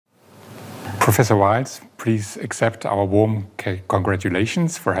Professor Wiles, please accept our warm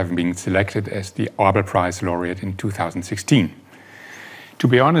congratulations for having been selected as the Abel Prize laureate in 2016. To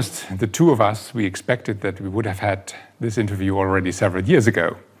be honest, the two of us, we expected that we would have had this interview already several years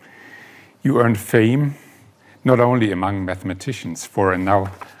ago. You earned fame not only among mathematicians, for, and now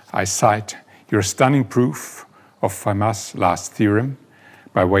I cite, your stunning proof of Fermat's last theorem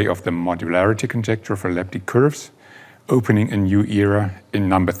by way of the modularity conjecture for elliptic curves, opening a new era in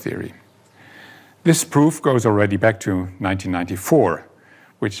number theory. This proof goes already back to 1994,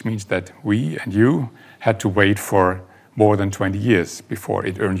 which means that we and you had to wait for more than 20 years before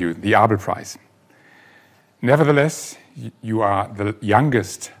it earned you the Abel Prize. Nevertheless, you are the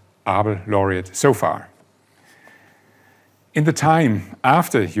youngest Abel laureate so far. In the time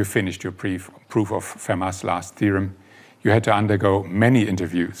after you finished your proof of Fermat's last theorem, you had to undergo many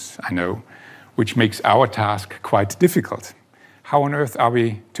interviews, I know, which makes our task quite difficult. How on earth are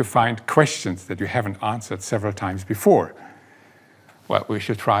we to find questions that you haven't answered several times before? Well, we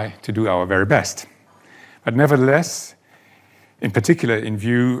should try to do our very best. But nevertheless, in particular in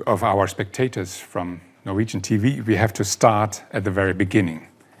view of our spectators from Norwegian TV, we have to start at the very beginning.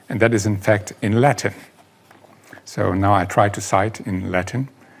 And that is in fact in Latin. So now I try to cite in Latin.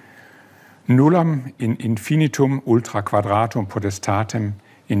 Nullam in infinitum ultra quadratum potestatem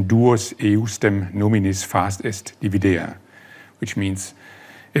in duos eustem nominis fast est dividere, which means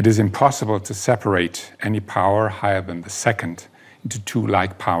it is impossible to separate any power higher than the second into two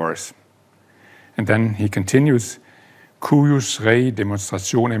like powers. And then he continues, cuius re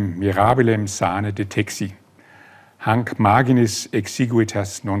demonstrationem mirabilem sane detexi, hanc marginis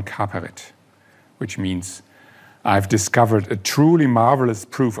exiguitas non caperit, which means I've discovered a truly marvelous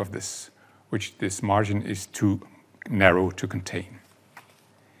proof of this, which this margin is too narrow to contain.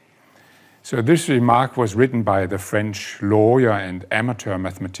 So this remark was written by the French lawyer and amateur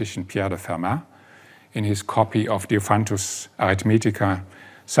mathematician Pierre de Fermat in his copy of Diophantus Arithmetica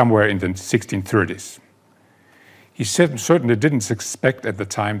somewhere in the 1630s. He certainly didn't expect at the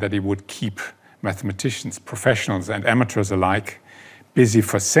time that he would keep mathematicians, professionals and amateurs alike busy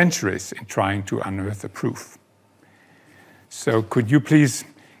for centuries in trying to unearth a proof. So could you please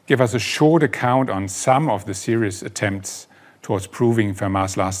give us a short account on some of the serious attempts towards proving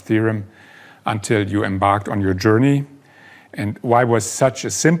Fermat's last theorem until you embarked on your journey? And why was such a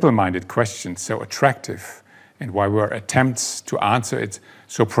simple-minded question so attractive? And why were attempts to answer it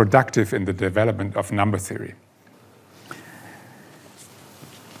so productive in the development of number theory?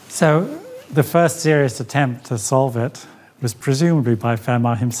 So the first serious attempt to solve it was presumably by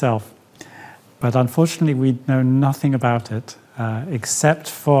Fermat himself. But unfortunately, we know nothing about it, except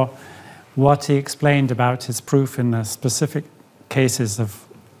for what he explained about his proof in the specific cases of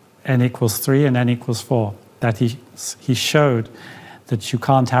n equals 3 and n equals 4, that he showed that you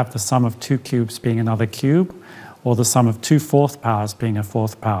can't have the sum of two cubes being another cube, or the sum of two fourth powers being a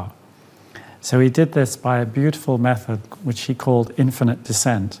fourth power. So he did this by a beautiful method which he called infinite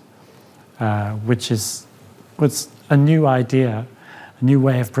descent, which was a new idea, a new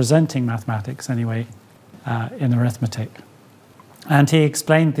way of presenting mathematics anyway, in arithmetic. And he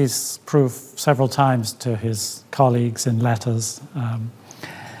explained this proof several times to his colleagues in letters,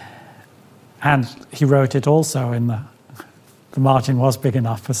 and he wrote it also in the margin was big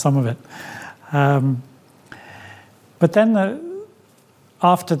enough for some of it. But then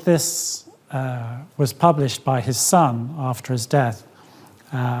after this was published by his son after his death,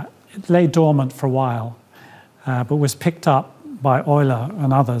 it lay dormant for a while, but was picked up by Euler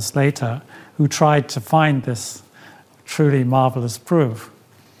and others later, who tried to find this truly marvelous proof.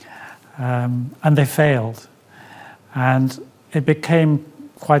 And they failed. And it became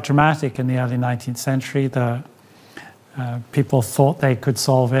quite dramatic in the early 19th century. People thought they could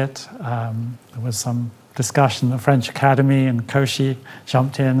solve it. There was some discussion in the French Academy, and Cauchy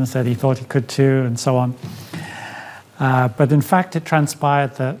jumped in and said he thought he could too, and so on. But in fact, it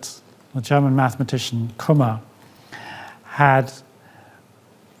transpired that the German mathematician Kummer had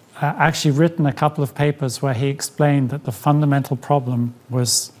actually written a couple of papers where he explained that the fundamental problem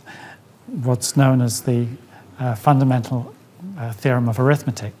was what's known as the fundamental theorem of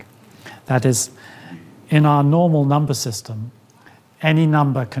arithmetic. That is, in our normal number system, any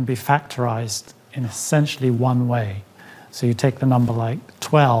number can be factorized in essentially one way. So you take the number like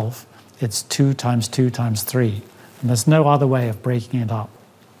 12, it's 2 times 2 times 3. And there's no other way of breaking it up.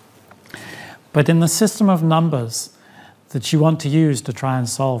 But in the system of numbers that you want to use to try and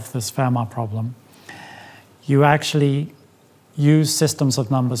solve this Fermat problem, you actually use systems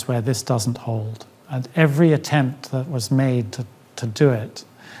of numbers where this doesn't hold. And every attempt that was made to do it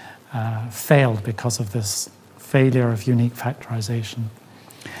failed because of this failure of unique factorization.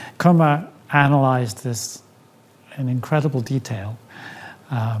 Kummer analyzed this in incredible detail.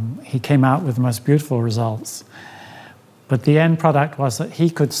 He came out with the most beautiful results. But the end product was that he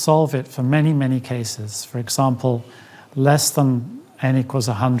could solve it for many, many cases. For example, less than n equals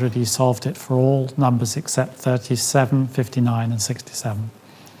 100, he solved it for all numbers except 37, 59, and 67.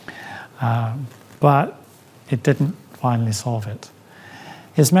 But it didn't finally solve it.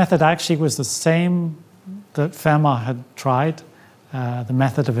 His method actually was the same that Fermat had tried, the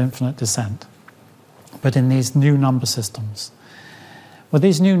method of infinite descent, but in these new number systems. Well,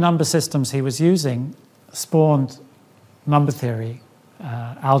 these new number systems he was using spawned number theory,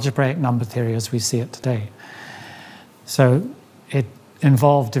 algebraic number theory as we see it today. So it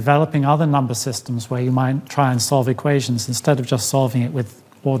involved developing other number systems where you might try and solve equations instead of just solving it with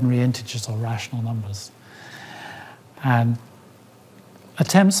ordinary integers or rational numbers. And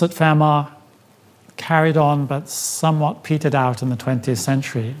attempts at Fermat carried on but somewhat petered out in the 20th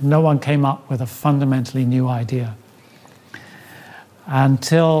century. No one came up with a fundamentally new idea.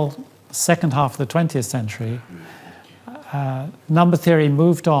 Until the second half of the 20th century, number theory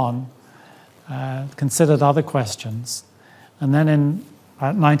moved on, considered other questions, and then in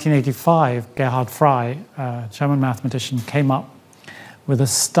 1985, Gerhard Frey, a German mathematician, came up with a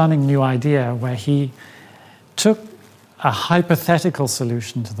stunning new idea where he took a hypothetical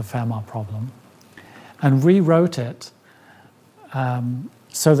solution to the Fermat problem and rewrote it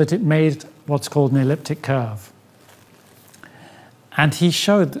so that it made what's called an elliptic curve. And he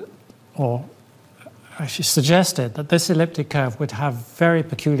showed, or actually suggested, that this elliptic curve would have very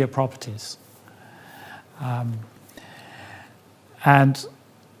peculiar properties. And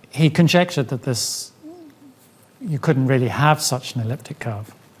he conjectured that you couldn't really have such an elliptic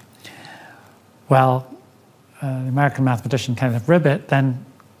curve. Well, the American mathematician Kenneth Ribbett then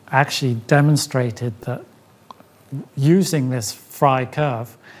actually demonstrated that using this Frey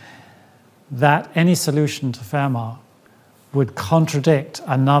curve, that any solution to Fermat would contradict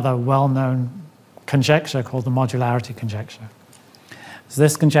another well-known conjecture called the modularity conjecture. So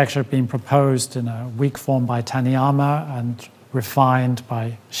this conjecture had been proposed in a weak form by Taniyama and refined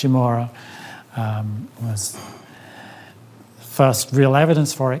by Shimura. Was first real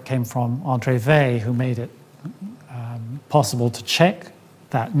evidence for it came from André Weil, who made it possible to check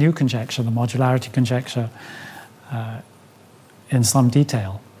that new conjecture, the modularity conjecture, in some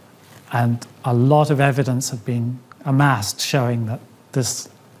detail. And a lot of evidence had been amassed showing that this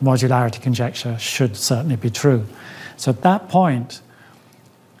modularity conjecture should certainly be true. So at that point,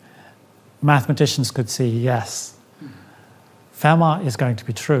 mathematicians could see, yes, Fermat is going to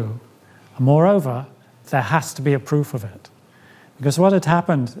be true. And moreover, there has to be a proof of it. Because what had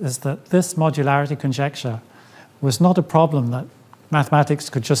happened is that this modularity conjecture was not a problem that mathematics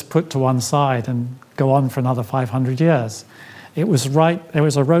could just put to one side and go on for another 500 years. It was there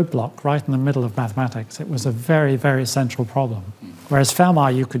was a roadblock right in the middle of mathematics. It was a very, very central problem. Whereas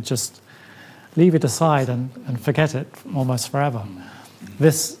Fermat, you could just leave it aside and forget it almost forever.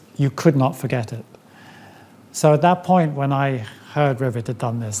 This, you could not forget it. So at that point, when I heard Ribbett had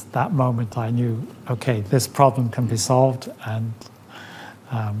done this, that moment I knew, okay, this problem can be solved, and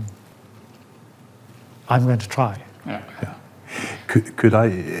I'm going to try. Yeah. Could I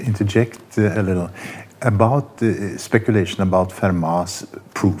interject a little about the speculation about Fermat's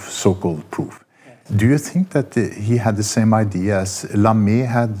proof, so-called proof? Do you think that he had the same idea as Lamé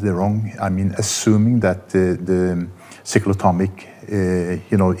had the wrong? I mean, assuming that the cyclotomic,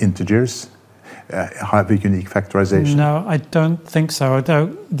 integers have a unique factorization? No, I don't think so.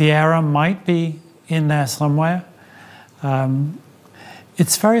 Although the error might be in there somewhere.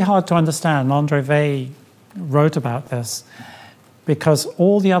 It's very hard to understand. André Weil wrote about this because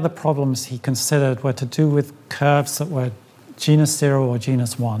all the other problems he considered were to do with curves that were genus 0 or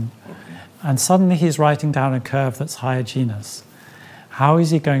genus 1. And suddenly he's writing down a curve that's higher genus. How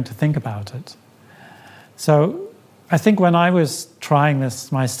is he going to think about it? So I think when I was trying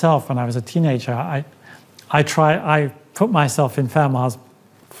this myself when I was a teenager, I put myself in Fermat's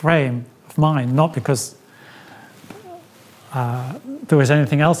frame of mind, not because there was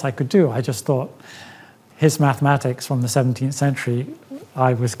anything else I could do. I just thought his mathematics from the 17th century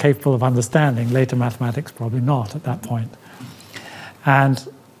I was capable of understanding. Later mathematics, probably not at that point.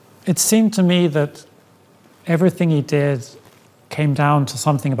 And it seemed to me that everything he did came down to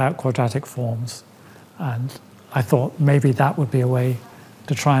something about quadratic forms. And I thought maybe that would be a way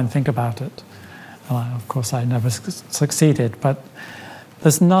to try and think about it. Of course, I never succeeded, but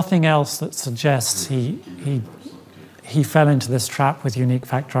there's nothing else that suggests he fell into this trap with unique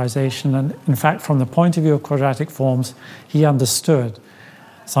factorization. And in fact, from the point of view of quadratic forms, he understood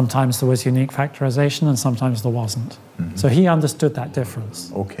Sometimes there was unique factorization and sometimes there wasn't. So he understood that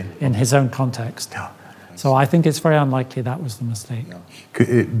difference in his own context. Yeah. So I think it's very unlikely that was the mistake.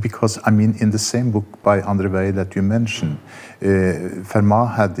 Yeah. Because, I mean, in the same book by Andre Weil that you mentioned,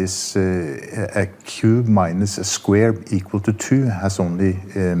 Fermat had this a cube minus a square equal to 2 has only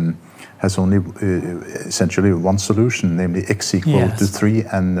essentially one solution, namely x equal to 3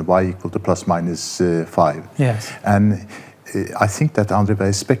 and y equal to plus minus 5. Yes. And I think that Andre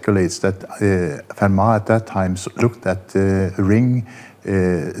Weil speculates that Fermat at that time looked at the ring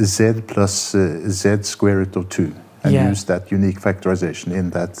z plus z square root of 2 and used that unique factorization in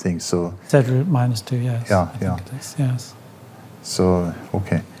that thing. So z root minus 2, yes. Yeah, I think it is, yes. So,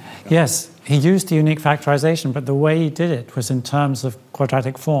 okay. Yes, he used the unique factorization, but the way he did it was in terms of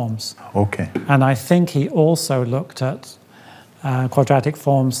quadratic forms. Okay. And I think he also looked at quadratic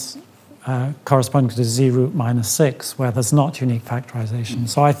forms corresponding to z root minus 6, where there's not unique factorization.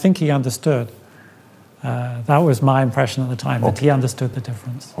 So I think he understood. That was my impression at the time, that he understood the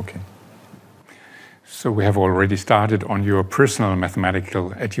difference. Okay. So we have already started on your personal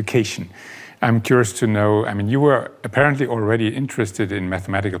mathematical education. I'm curious to know, I mean, you were apparently already interested in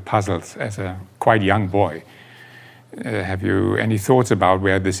mathematical puzzles as a quite young boy. Have you any thoughts about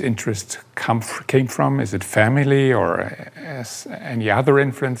where this interest came from? Is it family or any other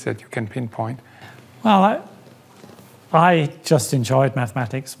influence that you can pinpoint? Well, I just enjoyed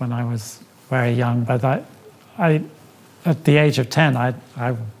mathematics when I was very young, but I at the age of 10,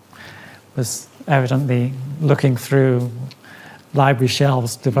 I was evidently looking through library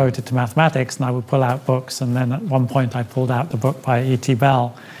shelves devoted to mathematics, and I would pull out books, and then at one point I pulled out the book by E.T.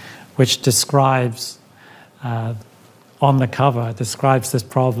 Bell, which describes, on the cover, describes this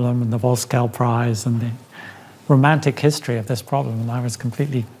problem and the Volskel Prize and the romantic history of this problem, and I was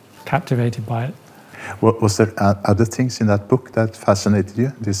completely captivated by it. Was there other things in that book that fascinated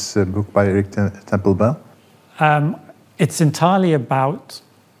you, this book by Eric Temple Bell? It's entirely about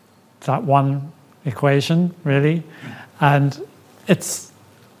that one equation, really, and it's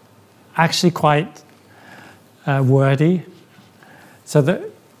actually quite wordy, so there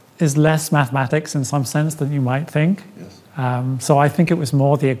is less mathematics in some sense than you might think. Yes. So I think it was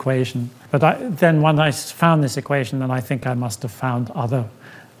more the equation. But then when I found this equation, then I think I must have found other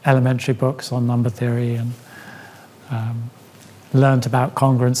elementary books on number theory and learned about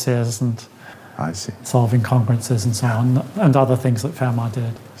congruences and solving congruences and so on, and other things that Fermat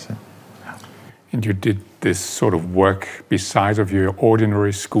did. And you did this sort of work beside of your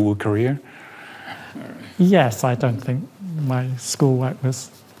ordinary school career? Yes, I don't think my schoolwork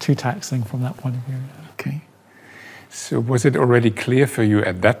was too taxing from that point of view. Okay. So was it already clear for you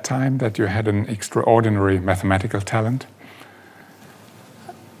at that time that you had an extraordinary mathematical talent?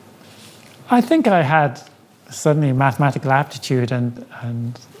 I think I had certainly mathematical aptitude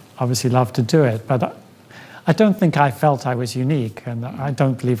and obviously loved to do it, but I don't think I felt I was unique, and I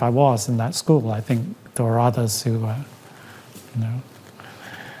don't believe I was in that school. I think there were others who,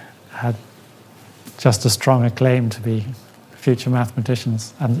 had just as strong a claim to be future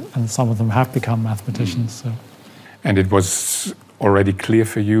mathematicians, and some of them have become mathematicians. So. And it was already clear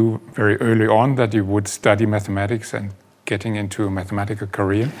for you very early on that you would study mathematics and getting into a mathematical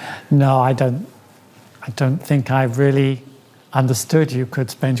career? No, I don't think I really understood you could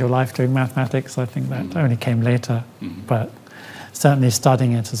spend your life doing mathematics. I think that only came later, but certainly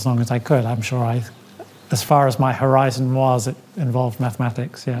studying it as long as I could. I'm sure as far as my horizon was, it involved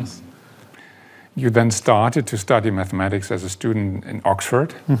mathematics, yes. You then started to study mathematics as a student in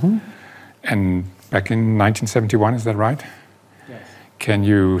Oxford, and back in 1971, is that right? Yes. Can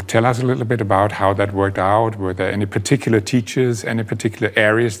you tell us a little bit about how that worked out? Were there any particular teachers, any particular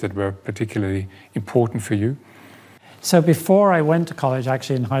areas that were particularly important for you? So before I went to college,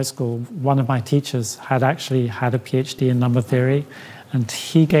 actually in high school, one of my teachers had actually had a PhD in number theory, and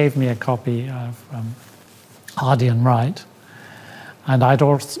he gave me a copy of Hardy and Wright. And I'd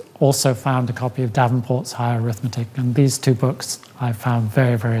also found a copy of Davenport's Higher Arithmetic, and these two books I found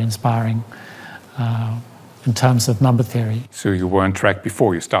very, very inspiring in terms of number theory. So you were on track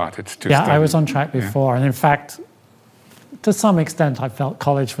before you started to study? Yeah, I was on track before, and in fact, to some extent, I felt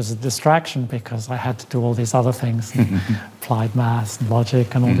college was a distraction because I had to do all these other things, applied maths and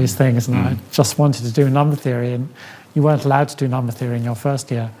logic and all these things, and I just wanted to do number theory, and you weren't allowed to do number theory in your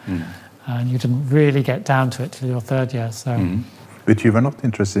first year, and you didn't really get down to it till your third year. So. But you were not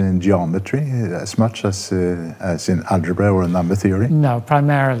interested in geometry as much as in algebra or number theory? No,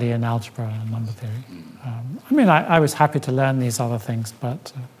 primarily in algebra and number theory. I mean, I was happy to learn these other things,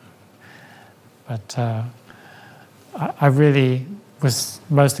 but I really was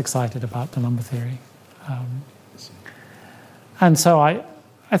most excited about the number theory. And so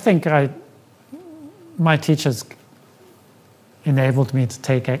I think my teachers enabled me to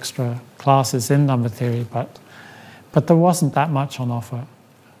take extra classes in number theory, but there wasn't that much on offer.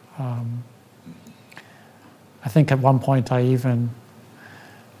 I think at one point I even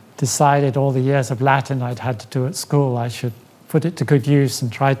decided all the years of Latin I'd had to do at school, I should put it to good use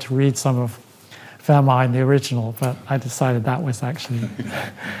and try to read some of Fermat in the original, but I decided that was actually,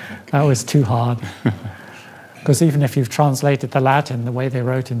 that was too hard. Because even if you've translated the Latin, the way they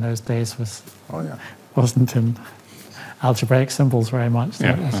wrote in those days wasn't in algebraic symbols very much, so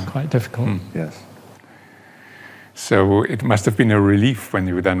it was quite difficult. Yes. So it must have been a relief when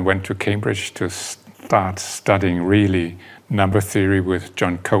you then went to Cambridge to start studying really number theory with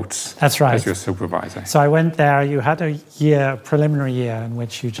John Coates. That's right. As your supervisor. So I went there. You had a preliminary year in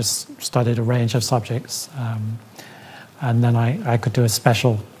which you just studied a range of subjects. And then I could do a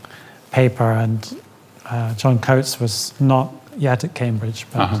special paper, and John Coates was not yet at Cambridge,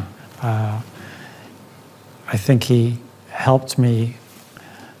 but I think he helped me,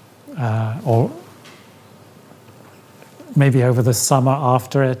 or maybe over the summer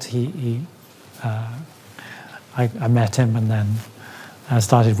after it, I met him, and then I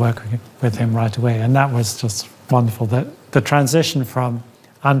started working with him right away. And that was just wonderful. The transition from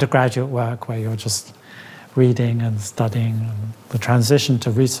undergraduate work, where you're just reading and studying, and the transition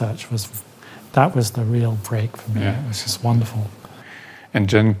to research was the real break for me. It was just wonderful.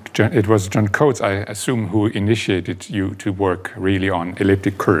 And it was John Coates, I assume, who initiated you to work really on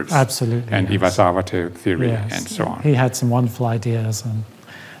elliptic curves. Absolutely. And Iwasawa theory and so on. He had some wonderful ideas and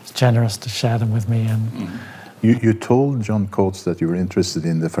was generous to share them with me. And You told John Coates that you were interested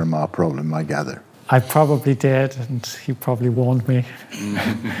in the Fermat problem, I gather. I probably did, and he probably warned me.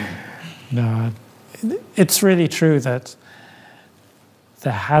 No, it's really true that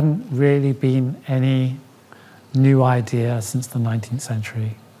there hadn't really been any new idea since the 19th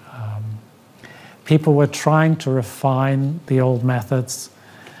century. People were trying to refine the old methods,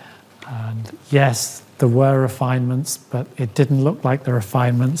 and yes, there were refinements, but it didn't look like the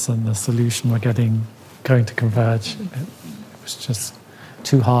refinements and the solution were going to converge. It was just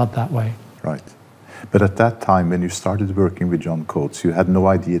too hard that way. Right. But at that time, when you started working with John Coates, you had no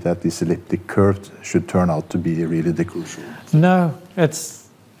idea that this elliptic curve should turn out to be really the crucial. No, it's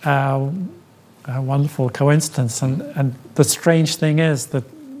a wonderful coincidence. And the strange thing is that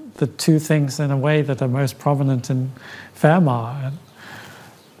the two things, in a way, that are most prominent in Fermat,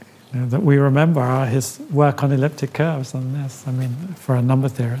 that we remember, are his work on elliptic curves and this, for a number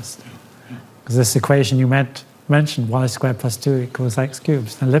theorist. Because this equation you mentioned, y squared plus 2 equals x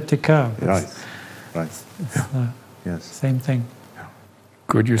cubed, an elliptic curve. Right. Yes. Same thing.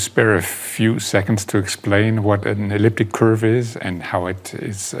 Could you spare a few seconds to explain what an elliptic curve is and how it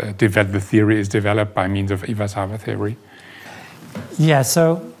is the theory is developed by means of Iwasawa theory? Yeah,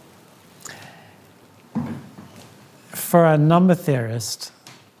 so for a number theorist,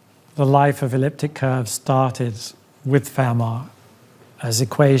 the life of elliptic curves started with Fermat as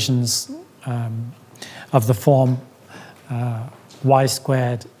equations of the form y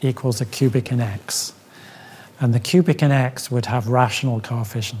squared equals a cubic in x. And the cubic in x would have rational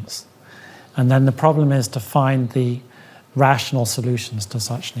coefficients. And then the problem is to find the rational solutions to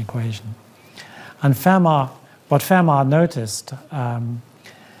such an equation. And what Fermat noticed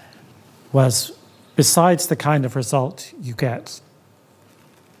was, besides the kind of result you get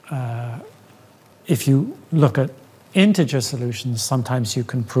if you look at integer solutions, sometimes you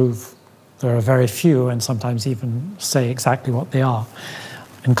can prove there are very few and sometimes even say exactly what they are.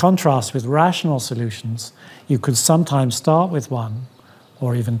 In contrast with rational solutions, you could sometimes start with one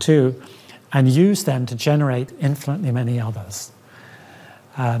or even two and use them to generate infinitely many others.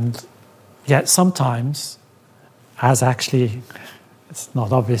 And yet sometimes, as actually, it's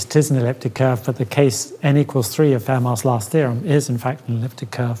not obvious, it is an elliptic curve, but the case n equals 3 of Fermat's last theorem is in fact an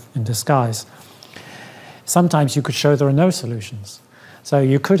elliptic curve in disguise. Sometimes you could show there are no solutions. So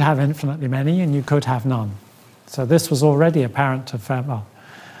you could have infinitely many and you could have none. So this was already apparent to Fermat.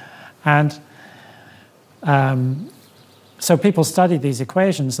 And so people studied these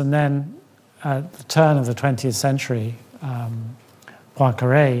equations, and then at the turn of the 20th century,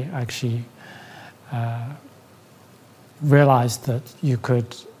 Poincaré actually realized that you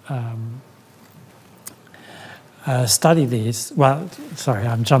could study these. Well, sorry,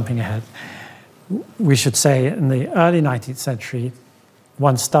 I'm jumping ahead. We should say in the early 19th century,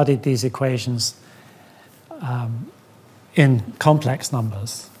 one studied these equations in complex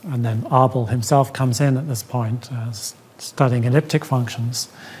numbers. And then Abel himself comes in at this point, studying elliptic functions.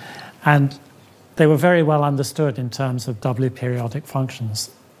 And they were very well understood in terms of doubly periodic functions.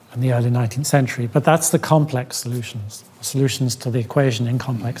 in the early 19th century. But that's the complex solutions to the equation in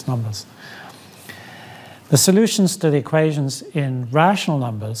complex numbers. The solutions to the equations in rational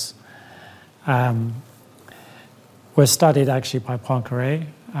numbers were studied actually by Poincaré,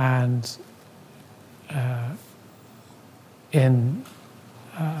 and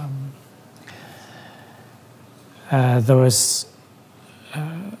there was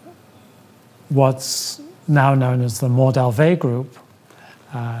what's now known as the Mordell-Weil group,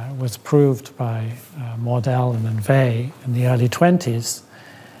 was proved by Mordell and then Weil in the early 20s,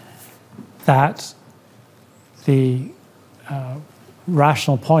 that the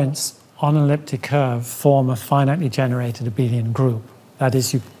rational points on an elliptic curve form a finitely generated abelian group. That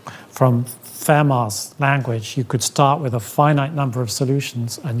is, from Fermat's language, you could start with a finite number of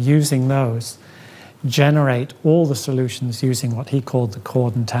solutions and using those generate all the solutions using what he called the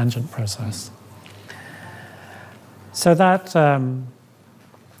chord and tangent process. So that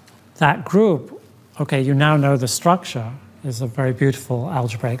group, okay, you now know the structure is a very beautiful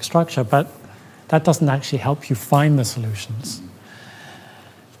algebraic structure, but that doesn't actually help you find the solutions.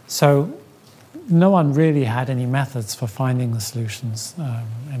 So no one really had any methods for finding the solutions,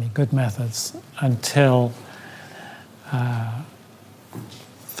 any good methods, until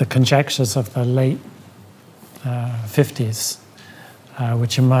the conjectures of the late 50s,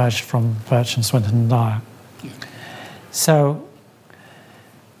 which emerged from Birch, Swinton, and Dyer. So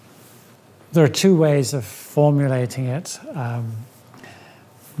there are two ways of formulating it.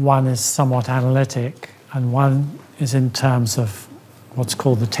 One is somewhat analytic, and one is in terms of what's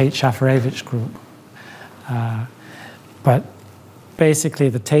called the Tate-Shafarevich group. But basically,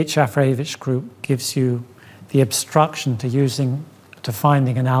 the Tate-Shafarevich group gives you the abstraction to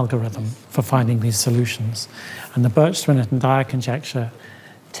finding an algorithm for finding these solutions. And the Birch, Swinton, and Dyer conjecture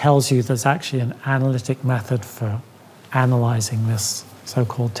tells you there's actually an analytic method for analyzing this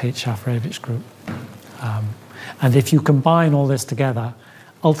so-called Tate-Shafarevich group. And if you combine all this together,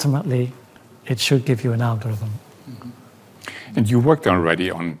 ultimately, it should give you an algorithm. Mm-hmm. And you worked already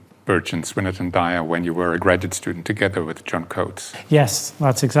on Birch and Swinton and Dyer when you were a graduate student together with John Coates. Yes,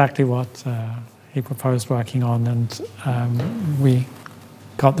 that's exactly what he proposed working on, and we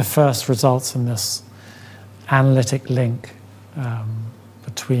got the first results in this analytic link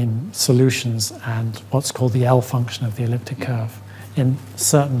between solutions and what's called the L function of the elliptic curve in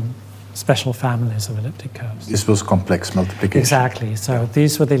certain special families of elliptic curves. This was complex multiplication. Exactly. So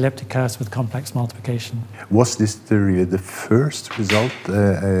these were the elliptic curves with complex multiplication. Was this really the first result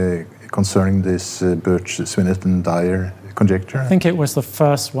concerning this Birch, Swinton, and Dyer conjecture? I think it was the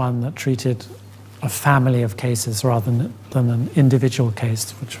first one that treated a family of cases rather than an individual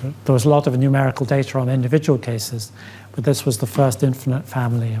case. There was a lot of numerical data on individual cases, but this was the first infinite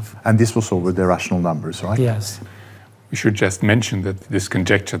family of... And this was over the rational numbers, right? Yes. We should just mention that this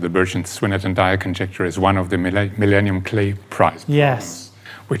conjecture, the Birch and Swinton and Dyer conjecture, is one of the Millennium Clay Prize Yes.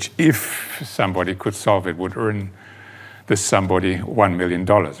 problems, which, if somebody could solve it, would earn this somebody $1 million,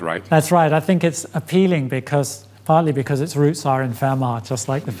 right? That's right. I think it's appealing partly because its roots are in Fermat, just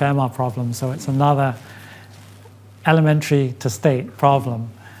like the Fermat problem. So it's another elementary to state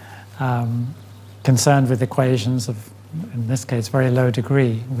problem concerned with equations of, in this case, very low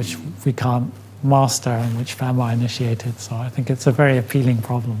degree, which we can't master and which Fermat initiated. So I think it's a very appealing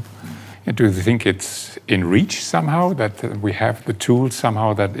problem. And do you think it's in reach somehow, that we have the tools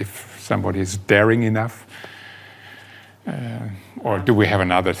somehow, that if somebody is daring enough, or do we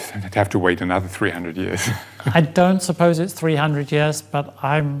have to wait another 300 years? I don't suppose it's 300 years, but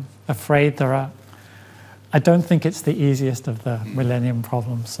I'm afraid I don't think it's the easiest of the millennium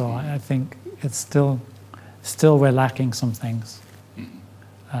problems. So I think it's still we're lacking some things,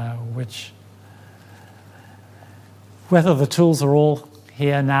 which, whether the tools are all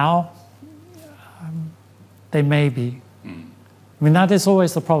here now, they may be. I mean, that is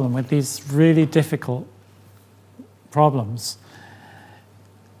always the problem with these really difficult problems.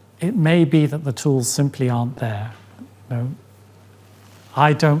 It may be that the tools simply aren't there.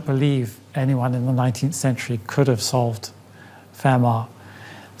 I don't believe anyone in the 19th century could have solved Fermat.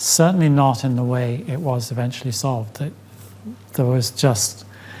 Certainly not in the way it was eventually solved. There was just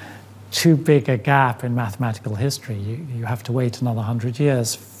too big a gap in mathematical history. You have to wait another 100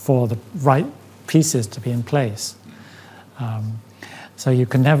 years for the right pieces to be in place. So you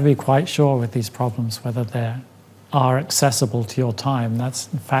can never be quite sure with these problems whether they are accessible to your time.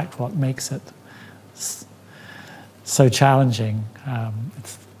 That's in fact what makes it so challenging.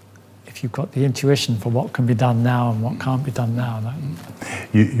 If you've got the intuition for what can be done now and what can't be done now.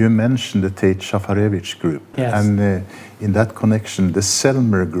 You mentioned the Tate-Shafarevich group, yes. And in that connection, the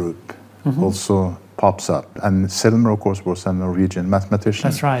Selmer group also pops up. And Selmer, of course, was a Norwegian mathematician.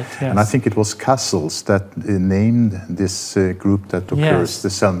 That's right, yes. And I think it was Cassels that named this group that occurs, the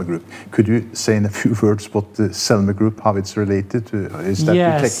Selmer group. Could you say in a few words what the Selmer group, how it's related to? Is that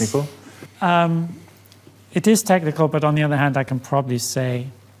too technical? It is technical, but on the other hand, I can probably say,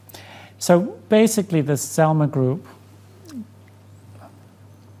 so basically the Selmer group,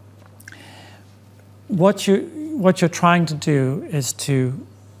 what you're trying to do is to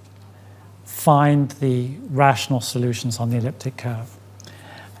find the rational solutions on the elliptic curve.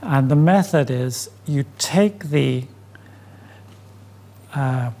 And the method is you take the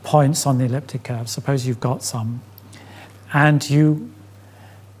points on the elliptic curve, suppose you've got some, and you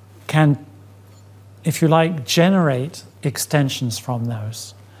can, if you like, generate extensions from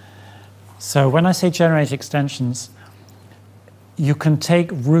those. So when I say generate extensions, you can take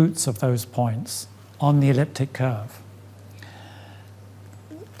roots of those points on the elliptic curve.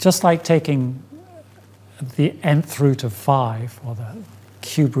 Just like taking the nth root of 5 or the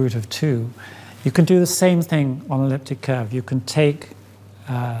cube root of 2, you can do the same thing on an elliptic curve. You can take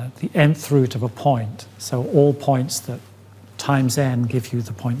the nth root of a point, so all points that times n give you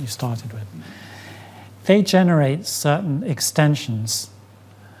the point you started with. They generate certain extensions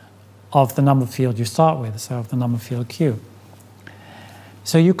of the number field you start with, so of the number field Q.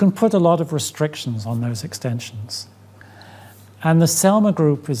 So you can put a lot of restrictions on those extensions. And the Selmer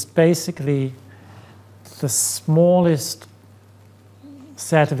group is basically the smallest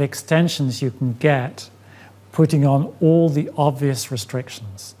set of extensions you can get, putting on all the obvious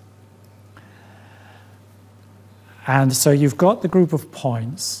restrictions. And so you've got the group of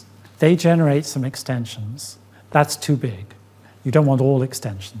points. They generate some extensions. That's too big. You don't want all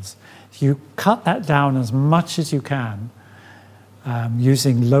extensions. You cut that down as much as you can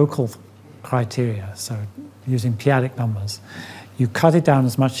using local criteria, so using p-adic numbers. You cut it down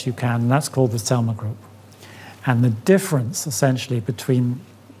as much as you can, and that's called the Selmer group. And the difference, essentially, between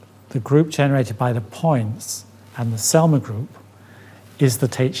the group generated by the points and the Selmer group is the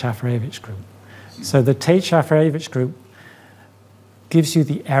Tate-Shafarevich group. So the Tate-Shafarevich group gives you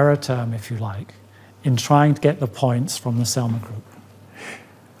the error term, if you like, in trying to get the points from the Selmer group.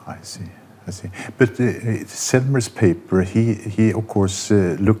 I see. But Selmer's paper, he of course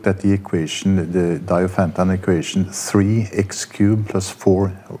looked at the equation, the Diophantine equation, 3x cubed plus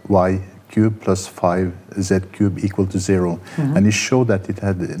 4y cubed plus 5z cubed equal to 0. Mm-hmm. And he showed that it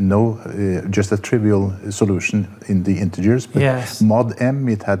had no, just a trivial solution in the integers, but yes. Mod m,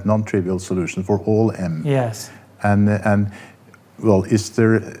 it had non-trivial solution for all m. Yes. And well,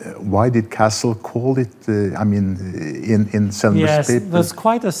 why did Cassel call it, in Selmer's paper? Yes, there's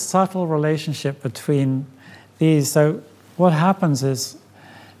quite a subtle relationship between these. So what happens is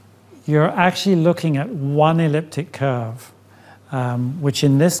you're actually looking at one elliptic curve, which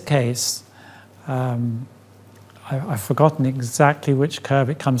in this case, I've forgotten exactly which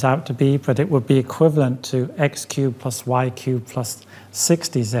curve it comes out to be, but it would be equivalent to x cubed plus y cubed plus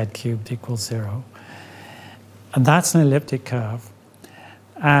 60z cubed equals 0. And that's an elliptic curve.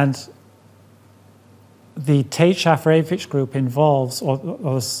 And the Tate-Shafarevich group involves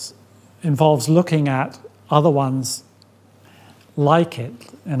looking at other ones like it.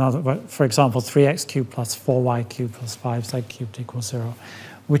 For example, 3x cubed plus 4y cubed plus 5z cubed equals 0,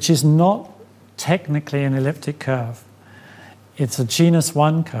 which is not technically an elliptic curve. It's a genus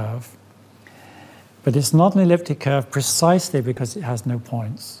 1 curve, but it's not an elliptic curve precisely because it has no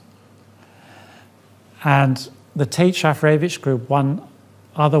points. And the Tate-Shafarevich group, one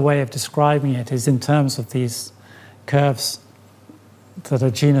other way of describing it is in terms of these curves that are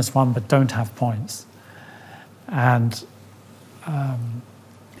genus 1 but don't have points. And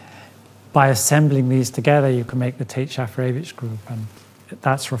by assembling these together, you can make the Tate-Shafarevich group, and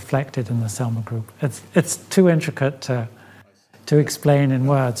that's reflected in the Selmer group. It's too intricate to explain in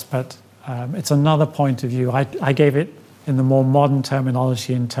words, but it's another point of view. I gave it in the more modern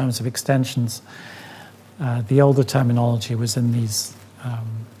terminology in terms of extensions. The older terminology was in these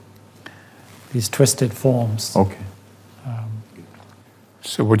twisted forms. Okay.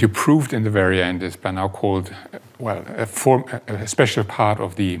 So what you proved in the very end is by now called, a special part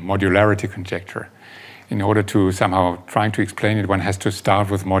of the modularity conjecture. In order to somehow trying to explain it, one has to start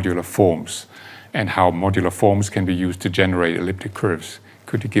with modular forms and how modular forms can be used to generate elliptic curves.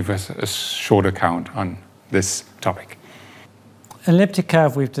 Could you give us a short account on this topic? An elliptic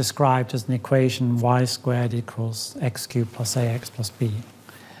curve we've described as an equation y squared equals x cubed plus ax plus b.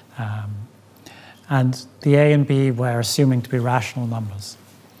 And the a and b we're assuming to be rational numbers.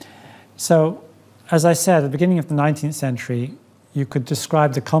 So, as I said, at the beginning of the 19th century, you could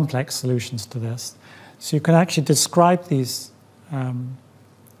describe the complex solutions to this. So you can actually describe these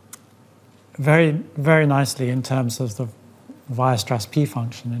very, very nicely in terms of the Weierstrass P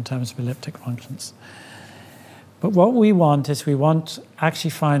function, in terms of elliptic functions. But what we want is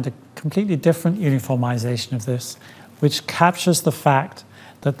actually find a completely different uniformization of this, which captures the fact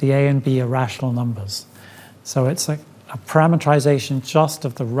that the A and B are rational numbers. So it's a parameterization just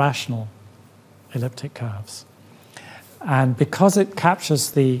of the rational elliptic curves. And because it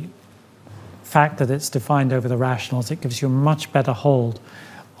captures the fact that it's defined over the rationals, it gives you a much better hold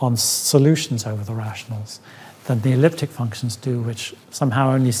on solutions over the rationals than the elliptic functions do, which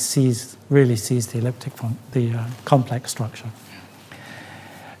somehow only really sees the elliptic complex structure.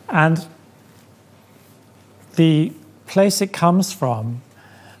 And the place it comes from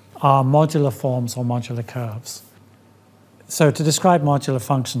are modular forms or modular curves. So to describe modular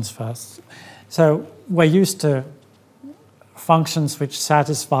functions first. So we're used to functions which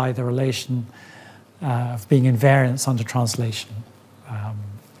satisfy the relation of being invariants under translation.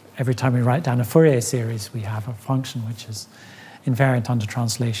 Every time we write down a Fourier series, we have a function which is invariant under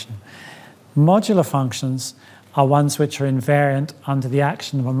translation. Modular functions are ones which are invariant under the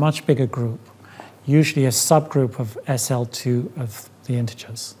action of a much bigger group, usually a subgroup of SL2 of the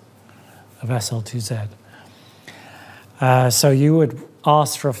integers, of SL2Z. So you would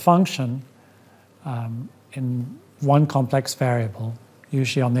ask for a function in one complex variable,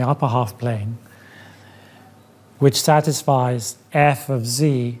 usually on the upper half plane, which satisfies f of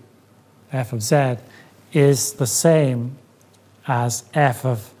z, f of z, is the same as f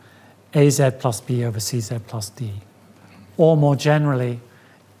of az plus b over cz plus d. Or more generally,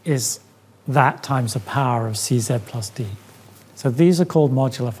 is that times the power of cz plus d. So these are called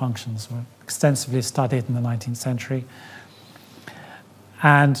modular functions, were extensively studied in the 19th century.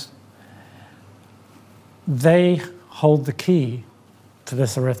 And they hold the key to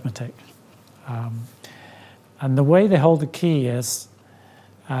this arithmetic. And the way they hold the key is,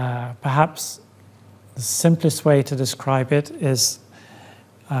 perhaps the simplest way to describe it is,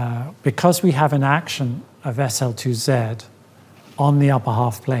 because we have an action of SL2Z on the upper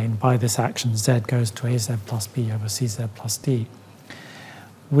half plane, by this action z goes to az plus b over cz plus d,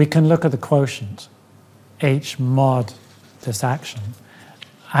 we can look at the quotient, h mod this action,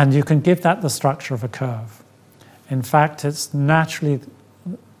 and you can give that the structure of a curve. In fact, it's naturally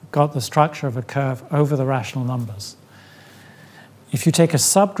got the structure of a curve over the rational numbers. If you take a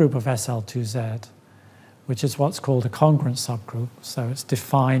subgroup of SL2Z, which is what's called a congruent subgroup, so it's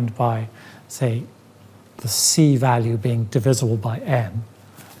defined by, say, the C value being divisible by n,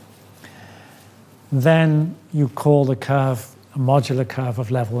 then you call the curve a modular curve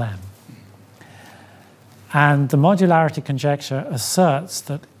of level n. And the modularity conjecture asserts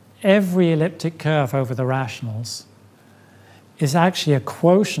that every elliptic curve over the rationals is actually a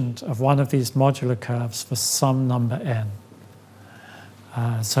quotient of one of these modular curves for some number n.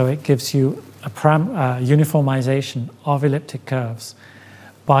 So it gives you a uniformization of elliptic curves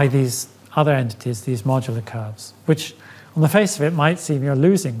by these other entities, these modular curves, which on the face of it might seem you're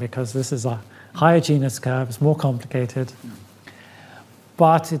losing because this is a higher genus curve, it's more complicated,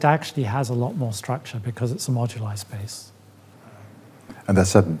 but it actually has a lot more structure because it's a moduli space. And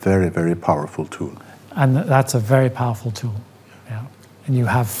that's a very, very powerful tool. And that's a very powerful tool, yeah. And you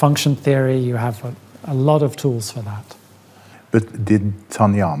have function theory, you have a lot of tools for that. But did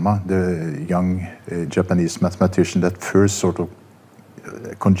Taniyama, the young Japanese mathematician that first sort of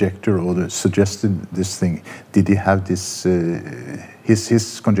conjecture or suggested this thing, did he have this,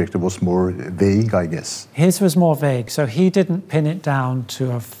 his conjecture was more vague, I guess? His was more vague, so he didn't pin it down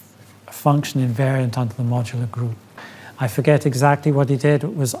to a function invariant under the modular group. I forget exactly what he did.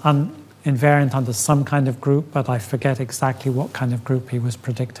 It was invariant under some kind of group, but I forget exactly what kind of group he was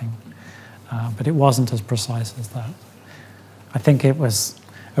predicting. But it wasn't as precise as that. I think it was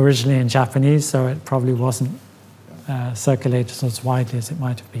originally in Japanese, so it probably wasn't circulated as widely as it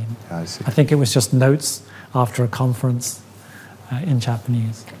might have been. I see. I think it was just notes after a conference in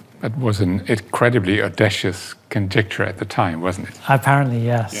Japanese. It was an incredibly audacious conjecture at the time, wasn't it? Apparently,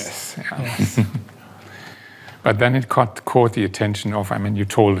 yes. Yes. Yeah. Yes. But then it caught the attention of, I mean, you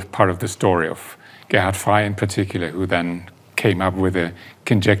told part of the story of Gerhard Frey in particular, who then came up with a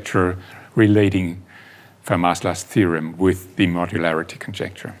conjecture relating Fermat's last theorem with the modularity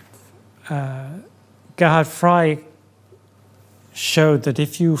conjecture. Gerhard Frey showed that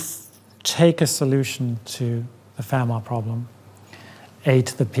if you take a solution to the Fermat problem, a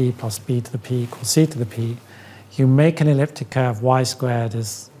to the p plus b to the p equals c to the p, you make an elliptic curve y squared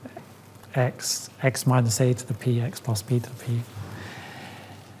is x minus a to the p, x plus b to the p.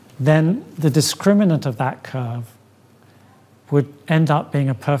 Then the discriminant of that curve would end up being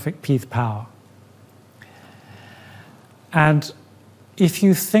a perfect pth power. And if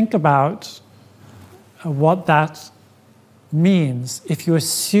you think about what that means, if you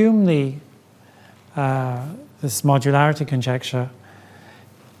assume this modularity conjecture,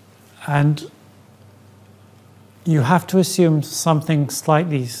 and you have to assume something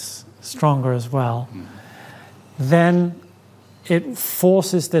slightly stronger as well, then it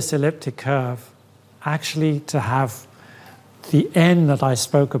forces this elliptic curve actually to have the n that I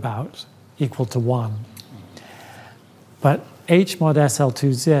spoke about equal to 1. But H mod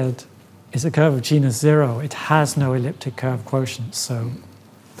SL2Z is a curve of genus 0. It has no elliptic curve quotient, so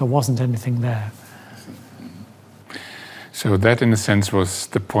there wasn't anything there. So that, in a sense, was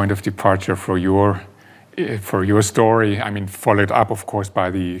the point of departure for your story. I mean, followed up, of course,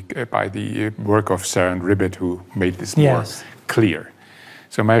 by the work of Sarah and Ribbett, who made this more clear.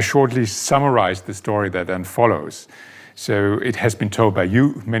 So may I shortly summarize the story that then follows? So it has been told by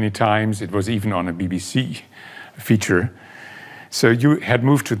you many times. It was even on a BBC feature. So you had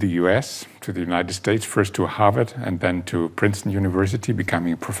moved to the US, to the United States, first to Harvard and then to Princeton University,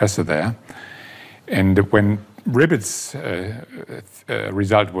 becoming a professor there. And when Ribbett's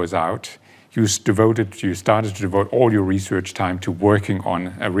result was out, you started to devote all your research time to working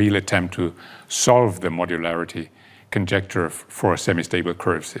on a real attempt to solve the modularity conjecture for semi-stable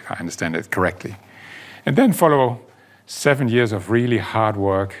curves, if I understand it correctly. And then follow 7 years of really hard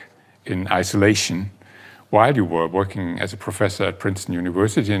work in isolation while you were working as a professor at Princeton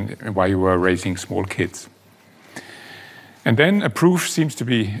University and while you were raising small kids. And then a proof seems to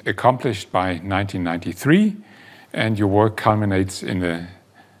be accomplished by 1993, and your work culminates in a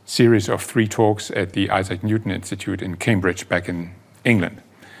series of 3 talks at the Isaac Newton Institute in Cambridge, back in England.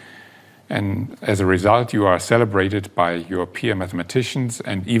 And as a result, you are celebrated by your peer mathematicians,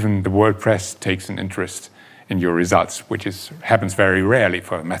 and even the world press takes an interest in your results, which happens very rarely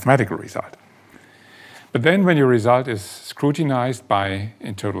for a mathematical result. But then when your result is scrutinized by,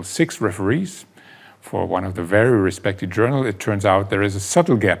 in total, 6 referees for one of the very respected journals, it turns out there is a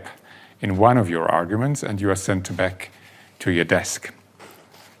subtle gap in one of your arguments, and you are sent back to your desk.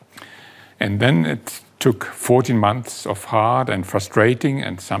 And then it took 14 months of hard and frustrating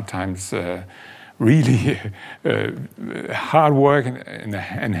and sometimes really hard work and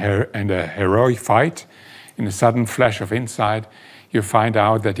a heroic fight. In a sudden flash of insight, you find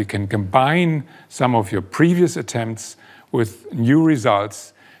out that you can combine some of your previous attempts with new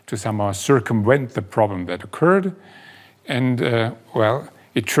results to somehow circumvent the problem that occurred. And well,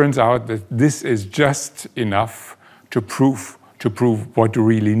 it turns out that this is just enough to prove what you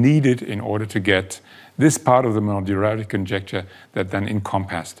really needed in order to get this part of the modularity conjecture that then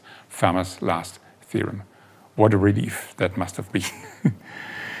encompassed Fermat's last theorem. What a relief that must have been.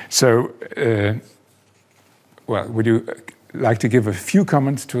 So, well, would you like to give a few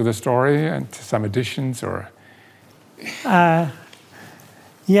comments to the story and some additions, or?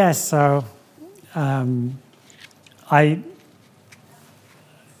 Yes, so in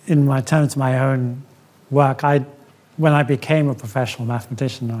terms of my own work, when I became a professional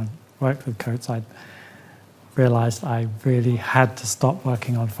mathematician, I worked with Coates, I realized I really had to stop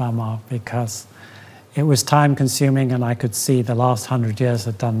working on Fermat because it was time consuming, and I could see the last 100 years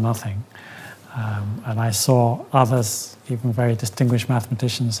had done nothing. And I saw others, even very distinguished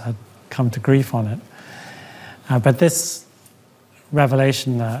mathematicians, had come to grief on it. But this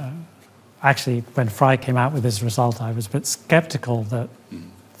revelation, actually, when Frey came out with his result, I was a bit skeptical that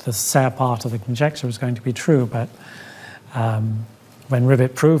the Serre part of the conjecture was going to be true. But when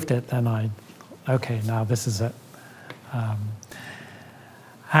Ribbett proved it, then okay, now this is it.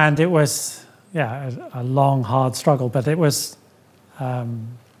 And it was, yeah, a long, hard struggle, but it was,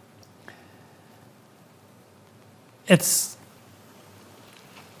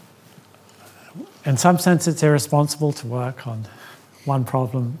 in some sense, it's irresponsible to work on one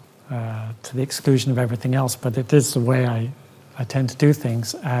problem to the exclusion of everything else, but it is the way I tend to do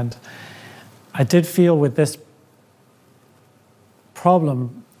things. And I did feel with this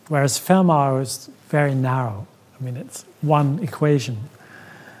problem, whereas Fermat was very narrow. I mean, it's one equation,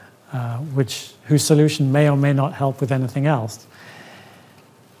 whose solution may or may not help with anything else.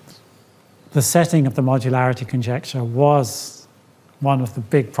 The setting of the modularity conjecture was one of the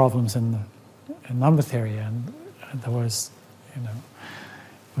big problems in number theory, and there was, it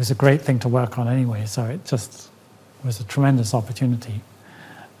was a great thing to work on anyway, so it just was a tremendous opportunity.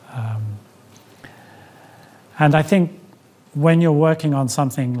 And I think when you're working on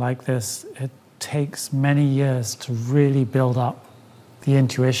something like this, it takes many years to really build up the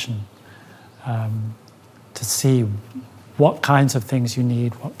intuition to see what kinds of things you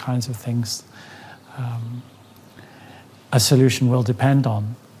need, what kinds of things a solution will depend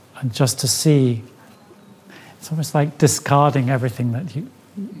on. And just to see, it's almost like discarding everything that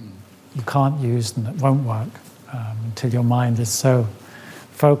you can't use and that won't work until your mind is so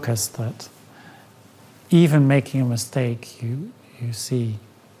focused that even making a mistake, you've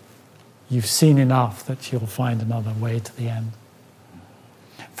seen enough that you'll find another way to the end.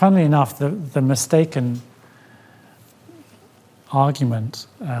 Funnily enough, the mistaken argument,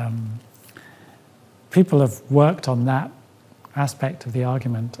 people have worked on that aspect of the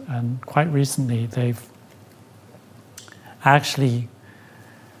argument, and quite recently they've actually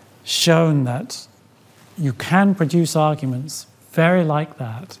shown that you can produce arguments very like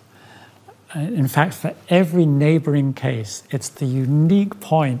that. In fact, for every neighboring case, it's the unique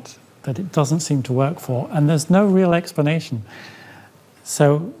point that it doesn't seem to work for, and there's no real explanation.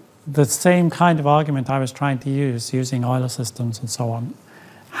 So the same kind of argument I was trying to use, using Euler systems and so on,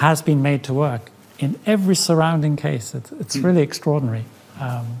 has been made to work in every surrounding case. It's really extraordinary.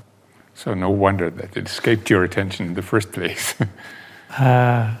 So no wonder that it escaped your attention in the first place.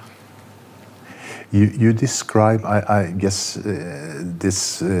 You describe, I guess,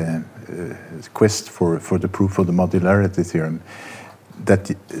 this quest for the proof of the modularity theorem,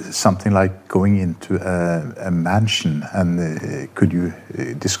 that something like going into a mansion, and could you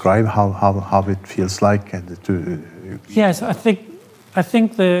describe how it feels like to? Yes, I think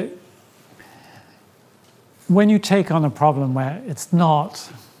when you take on a problem where it's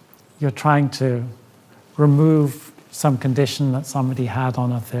not, you're trying to remove some condition that somebody had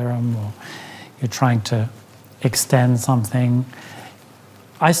on a theorem, or you're trying to extend something.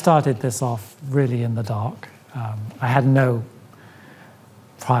 I started this off really in the dark. I had no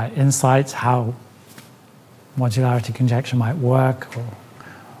prior insights how modularity conjecture might work or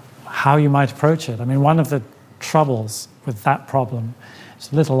how you might approach it. I mean, one of the troubles with that problem,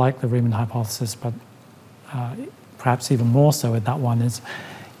 it's a little like the Riemann hypothesis, but perhaps even more so with that one, is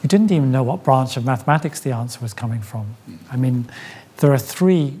you didn't even know what branch of mathematics the answer was coming from. I mean, there are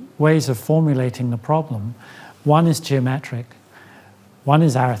three ways of formulating the problem. One is geometric, one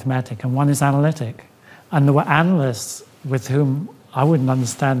is arithmetic, and one is analytic. And there were analysts with whom I wouldn't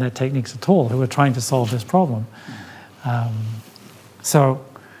understand their techniques at all who were trying to solve this problem. I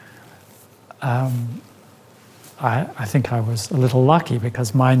think I was a little lucky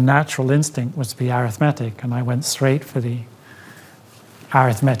because my natural instinct was to be arithmetic, and I went straight for the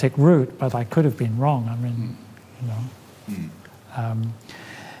arithmetic route, but I could have been wrong. I mean, you know.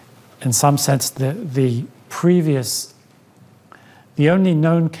 In some sense, the only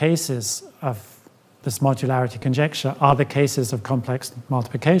known cases of this modularity conjecture are the cases of complex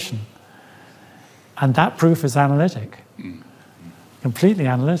multiplication. And that proof is analytic, completely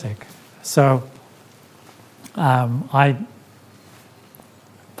analytic. So I,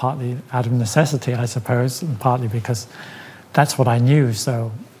 partly out of necessity, I suppose, and partly because that's what I knew,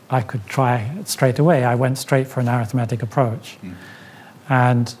 so I could try it straight away. I went straight for an arithmetic approach.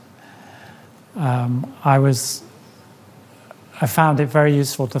 And I found it very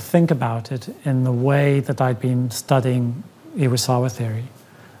useful to think about it in the way that I'd been studying Iwasawa theory.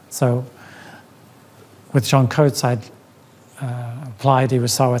 So with John Coates, I'd applied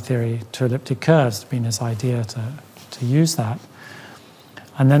Iwasawa theory to elliptic curves. It's been his idea to use that.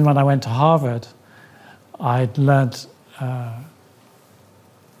 And then when I went to Harvard, I'd learned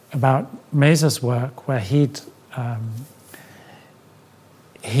about Mesa's work, where he'd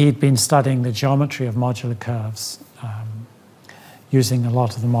been studying the geometry of modular curves using a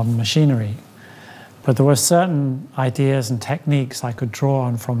lot of the modern machinery. But there were certain ideas and techniques I could draw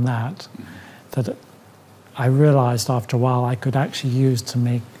on from that I realized after a while I could actually use to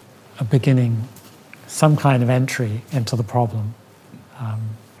make a beginning, some kind of entry into the problem.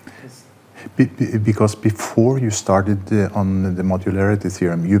 Because before you started on the modularity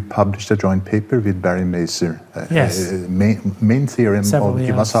theorem, you published a joint paper with Barry Maser, Yes. Main theorem Several of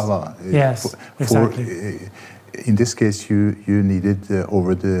years. Iwasawa. Yes, exactly. In this case, you needed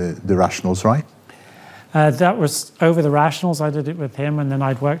over the rationals, right? That was over the rationals. I did it with him, and then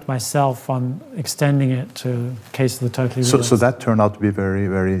I'd worked myself on extending it to the case of the totally real. So that turned out to be very,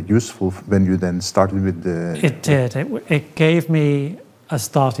 very useful when you then started with the... It did. It gave me a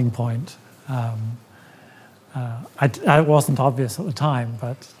starting point. It wasn't obvious at the time,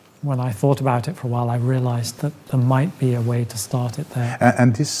 but when I thought about it for a while, I realized that there might be a way to start it there.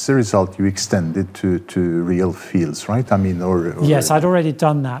 And this result you extended to real fields, right? I mean, or Yes, I'd already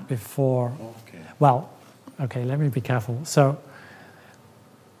done that before. Okay. Well, okay, let me be careful. So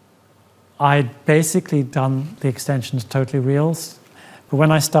I'd basically done the extension to totally reals, but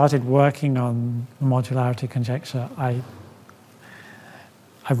when I started working on the modularity conjecture, I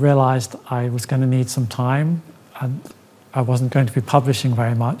realized I was going to need some time, and I wasn't going to be publishing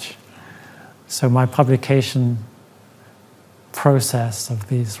very much. So my publication process of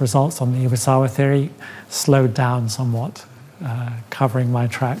these results on the Iwasawa theory slowed down somewhat, covering my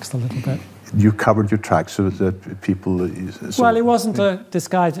tracks a little bit. You covered your tracks so that people... Well, it wasn't to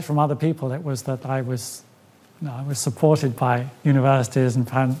disguise it from other people. It was that I was supported by universities and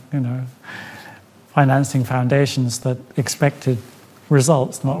financing foundations that expected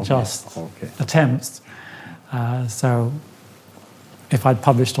results, not just attempts. So if I'd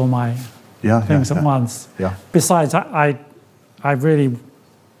published all my things at once. Besides, I really...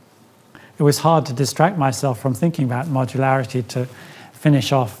 It was hard to distract myself from thinking about modularity to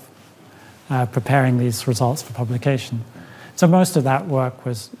finish off preparing these results for publication. So most of that work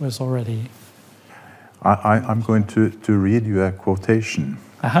was already... I'm going to read you a quotation.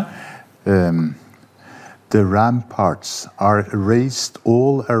 The ramparts are raised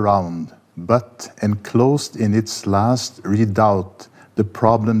all around, but enclosed in its last redoubt, the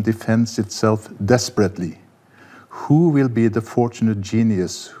problem defends itself desperately. Who will be the fortunate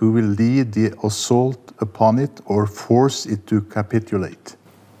genius who will lead the assault upon it or force it to capitulate?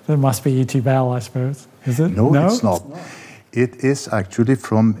 It must be E.T. Bell, I suppose. Is it? No, it's not. It is actually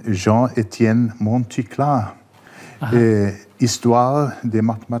from Jean-Étienne Monticlat, Histoire des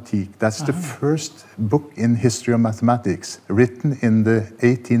mathématiques. That's the first book in history of mathematics, written in the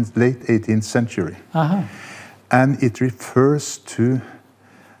late 18th century. And it refers to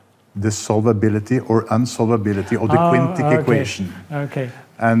the solvability or unsolvability of the quintic equation.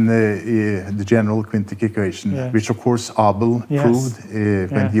 And the general quintic equation, which of course Abel proved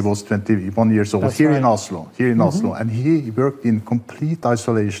when he was 21 years old. That's here in Oslo. And he worked in complete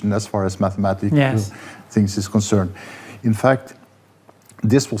isolation as far as mathematical things is concerned. In fact,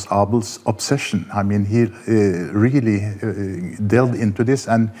 this was Abel's obsession. I mean, he really delved into this,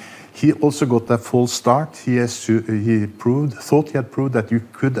 and he also got a false start. Thought he had proved that you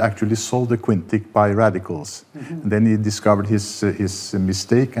could actually solve the quintic by radicals. And then he discovered his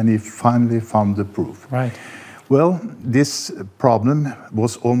mistake, and he finally found the proof. Well, this problem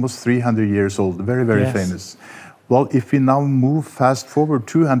was almost 300 years old, very, very famous. Well, if we now move fast forward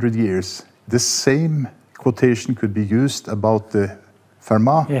 200 years, the same quotation could be used about the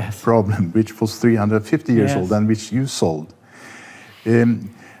Fermat problem, which was 350 years old and which you solved.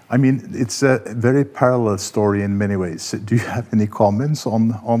 I mean, it's a very parallel story in many ways. Do you have any comments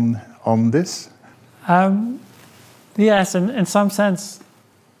on this? Yes, and in some sense,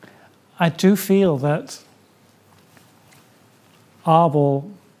 I do feel that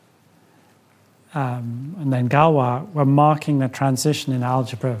Abel and then Galois were marking the transition in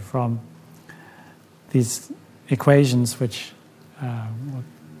algebra from these equations which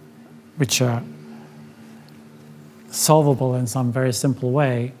are solvable in some very simple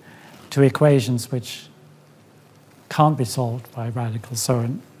way to equations which can't be solved by radicals.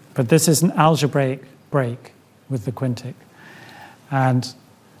 But this is an algebraic break with the quintic. And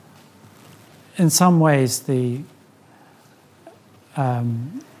in some ways, the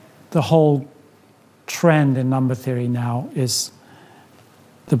whole trend in number theory now is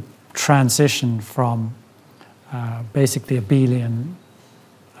the transition from basically abelian,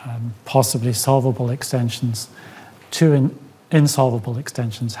 possibly solvable extensions to insolvable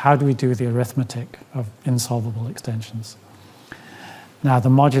extensions. How do we do the arithmetic of insolvable extensions? Now, the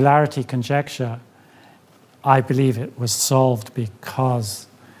modularity conjecture, I believe it was solved because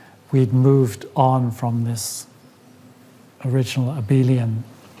we'd moved on from this original abelian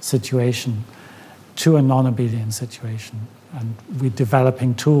situation to a non-abelian situation. And we're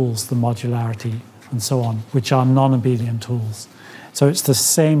developing tools, the modularity and so on, which are non-abelian tools. So it's the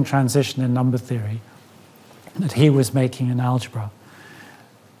same transition in number theory that he was making in algebra.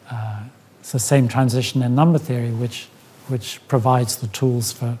 It's the same transition in number theory which provides the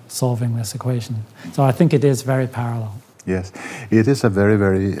tools for solving this equation. So I think it is very parallel. Yes, it is a very,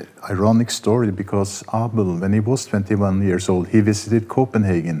 very ironic story because Abel, when he was 21 years old, he visited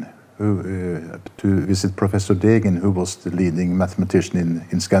Copenhagen to visit Professor Degen, who was the leading mathematician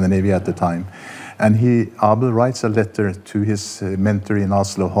in Scandinavia at the time. And Abel writes a letter to his mentor in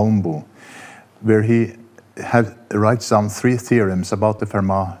Oslo, Holmboe, where he writes down 3 theorems about the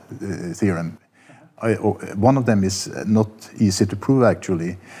Fermat theorem. One of them is not easy to prove,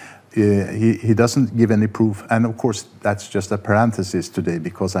 actually. He doesn't give any proof, and of course that's just a parenthesis today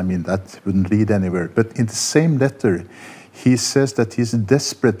because I mean that wouldn't lead anywhere. But in the same letter, he says that he's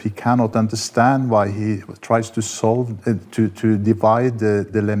desperate. He cannot understand why he tries to solve to divide the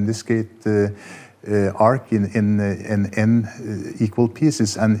lemniscate arc in n equal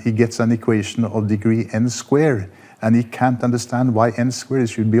pieces, and he gets an equation of degree n square, and he can't understand why n squared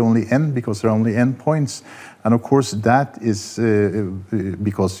should be only n, because there are only n points. And of course, that is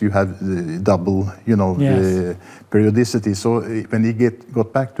because you have double, Yes. periodicity. So when he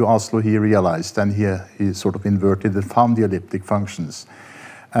got back to Oslo, he realized, and he sort of inverted and found the elliptic functions.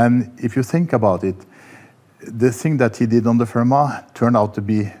 And if you think about it, the thing that he did on the Fermat turned out to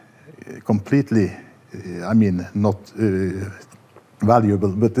be completely, not valuable,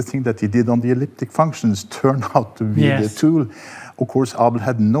 but the thing that he did on the elliptic functions turned out to be Yes. the tool. Of course, Abel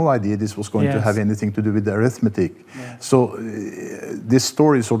had no idea this was going to Yes. have anything to do with the arithmetic. Yes. So this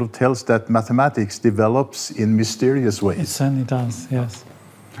story sort of tells that mathematics develops in mysterious It ways. certainly does, yes.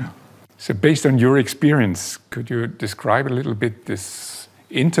 So based on your experience, could you describe a little bit this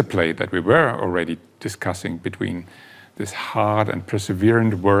interplay that we were already discussing between this hard and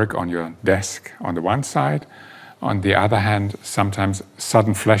perseverant work on your desk on the one side, on the other hand, sometimes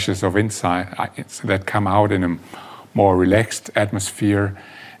sudden flashes of insight that come out in a more relaxed atmosphere,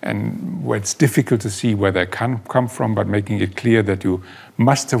 and where it's difficult to see where they come from, but making it clear that you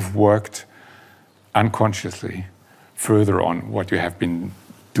must have worked unconsciously further on what you have been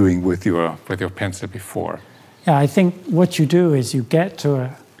doing with your pencil before. Yeah, I think what you do is you get to a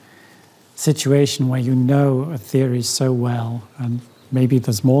situation where you know a theory so well, and maybe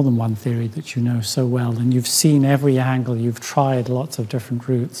there's more than one theory that you know so well, and you've seen every angle, you've tried lots of different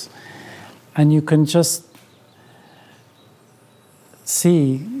routes, and you can just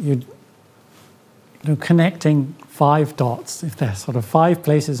see you're connecting 5 dots. If they're sort of 5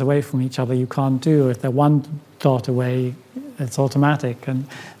 places away from each other, you can't do. If they're 1 dot away, it's automatic. And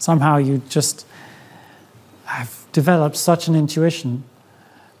somehow you just have developed such an intuition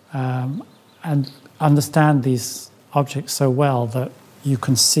and understand these objects so well that you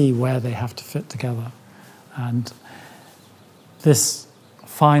can see where they have to fit together. And this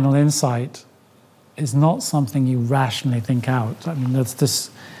final insight is not something you rationally think out. I mean, there's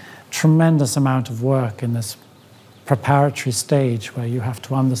this tremendous amount of work in this preparatory stage where you have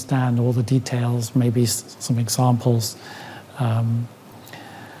to understand all the details, maybe some examples, and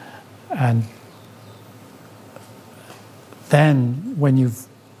then when you've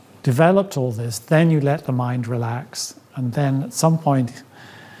developed all this, then you let the mind relax, and then at some point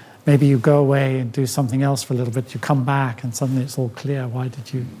maybe you go away and do something else for a little bit, you come back and suddenly it's all clear. Why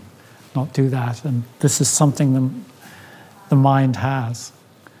did you not do that? And this is something the mind has.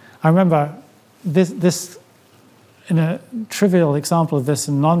 I remember this in a trivial example of this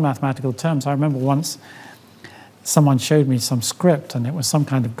in non-mathematical terms. I remember once someone showed me some script, and it was some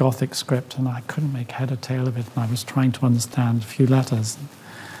kind of Gothic script, and I couldn't make head or tail of it, and I was trying to understand a few letters,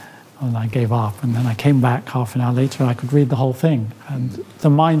 and I gave up. And then I came back half an hour later, and I could read the whole thing. And the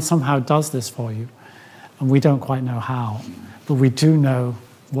mind somehow does this for you, and we don't quite know how, but we do know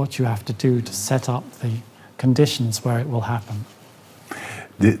what you have to do to set up the conditions where it will happen.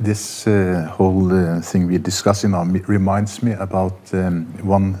 This whole thing we're discussing now reminds me about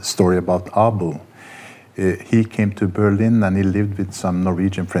one story about Abel. He came to Berlin and he lived with some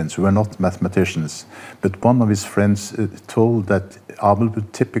Norwegian friends who were not mathematicians. But one of his friends told that Abel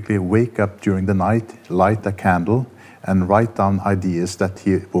would typically wake up during the night, light a candle, and write down ideas that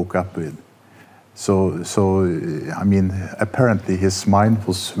he woke up with. So I mean, apparently his mind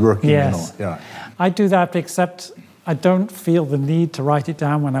was working. Yes. Yeah. I do that, except I don't feel the need to write it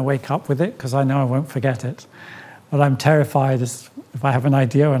down when I wake up with it, because I know I won't forget it. But I'm terrified if I have an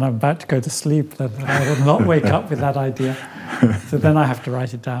idea and I'm about to go to sleep, that I will not wake up with that idea. So then I have to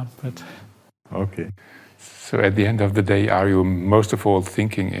write it down. But Okay. So at the end of the day, are you most of all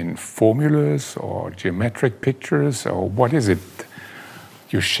thinking in formulas or geometric pictures, or what is it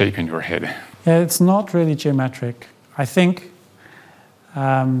you shape in your head? yeah, it's not really geometric. I think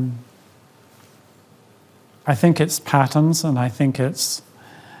it's patterns, and I think it's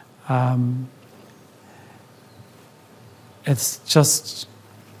just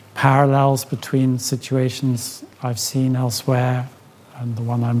parallels between situations I've seen elsewhere and the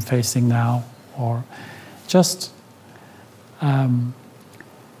one I'm facing now, or just in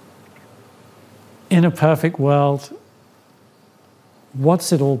a perfect world,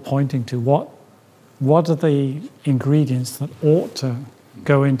 what's it all pointing to? What are the ingredients that ought to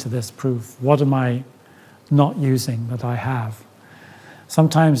go into this proof? What am I not using that I have?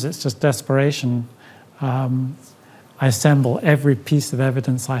 Sometimes it's just desperation. I assemble every piece of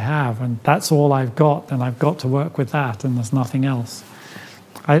evidence I have, and that's all I've got, and I've got to work with that, and there's nothing else.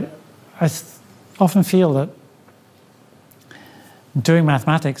 I often feel that doing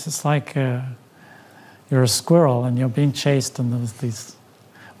mathematics, it's like you're a squirrel and you're being chased, and there's these,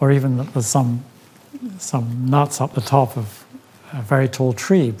 or even there's some nuts up the top of a very tall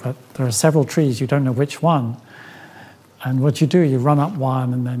tree, but there are several trees, you don't know which one. And what you do, you run up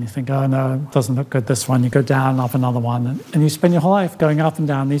one and then you think, oh no, it doesn't look good, this one. You go down, up another one. And you spend your whole life going up and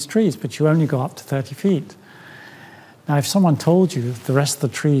down these trees, but you only go up to 30 feet. Now, if someone told you the rest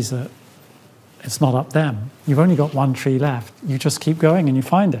of the trees are, it's not up them, you've only got one tree left, you just keep going and you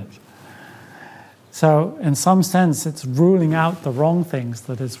find it. So in some sense, it's ruling out the wrong things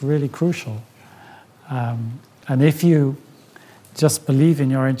that is really crucial. And if you just believe in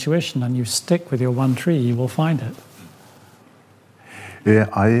your intuition and you stick with your one tree, you will find it.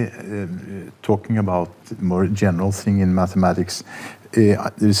 Talking about more general thing in mathematics,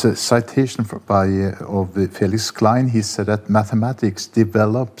 there's a citation of Felix Klein. He said that mathematics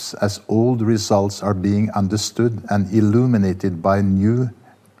develops as old results are being understood and illuminated by new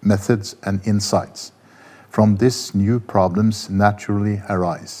methods and insights. From this, new problems naturally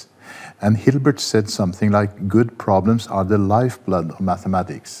arise. And Hilbert said something like, good problems are the lifeblood of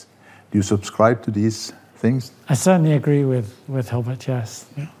mathematics. Do you subscribe to these things? I certainly agree with Hilbert, yes.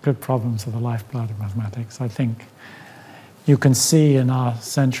 Yeah. Good problems are the lifeblood of mathematics. I think you can see in our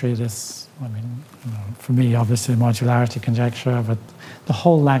century this, I mean, for me, obviously, modularity conjecture, but the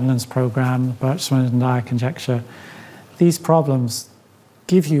whole Langlands program, the Birchman and Dyer conjecture, these problems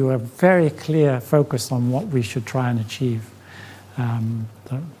give you a very clear focus on what we should try and achieve.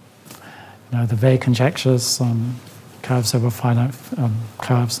 The Weil conjectures on curves over finite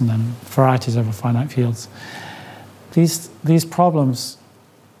curves and then varieties over finite fields. These problems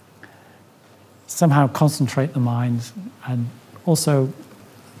somehow concentrate the mind and also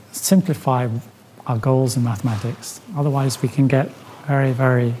simplify our goals in mathematics. Otherwise, we can get very,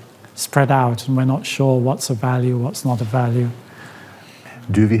 very spread out and we're not sure what's of value, what's not of value.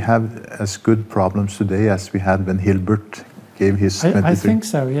 Do we have as good problems today as we had when Hilbert gave his 23? I think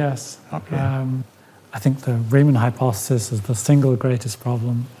so, yes. Okay. I think the Riemann hypothesis is the single greatest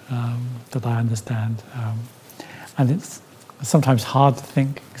problem that I understand. And it's sometimes hard to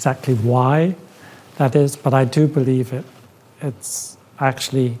think exactly why that is, but I do believe it's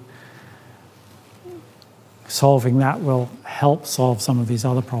actually solving that will help solve some of these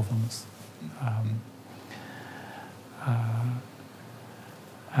other problems.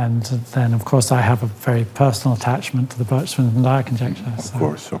 And then, of course, I have a very personal attachment to the Birchman and Dyer conjecture. Of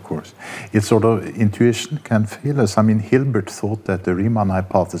course. It's sort of intuition can fail us. I mean, Hilbert thought that the Riemann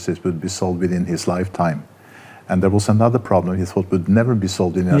hypothesis would be solved within his lifetime. And there was another problem he thought would never be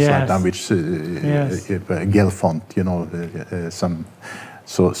solved in his lifetime, which Gelfond,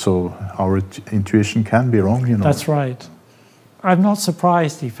 so our intuition can be wrong, That's right. I'm not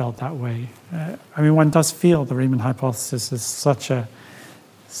surprised he felt that way. I mean, one does feel the Riemann hypothesis is such a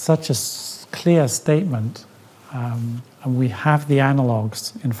clear statement, and we have the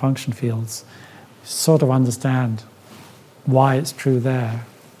analogues in function fields, sort of understand why it's true there.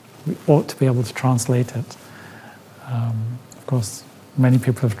 We ought to be able to translate it. Of course, many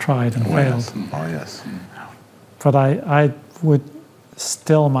people have tried and failed. Oh, yes. But I would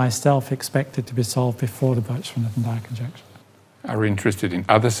still myself expect it to be solved before the Birchman and Dyer conjecture. Are you interested in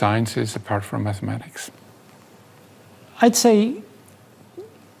other sciences apart from mathematics? I'd say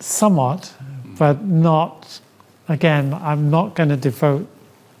somewhat, but not, again, I'm not going to devote,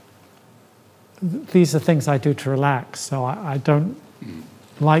 these are things I do to relax, so I don't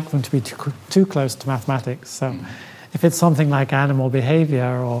like them to be too close to mathematics. So if it's something like animal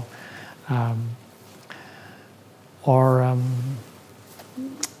behavior or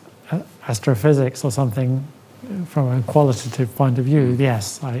astrophysics or something from a qualitative point of view,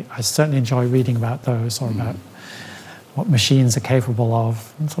 yes, I certainly enjoy reading about those or about what machines are capable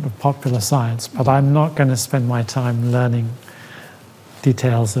of, sort of popular science, but I'm not going to spend my time learning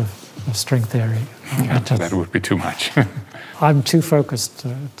details of string theory. That would be too much. I'm too focused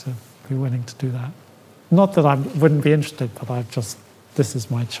to be willing to do that. Not that I wouldn't be interested, but this is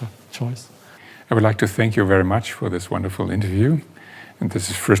my choice. I would like to thank you very much for this wonderful interview. And this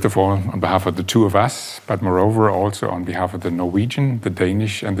is first of all on behalf of the two of us, but moreover also on behalf of the Norwegian, the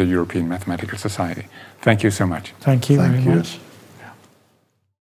Danish and the European Mathematical Society. Thank you so much. Thank you very much.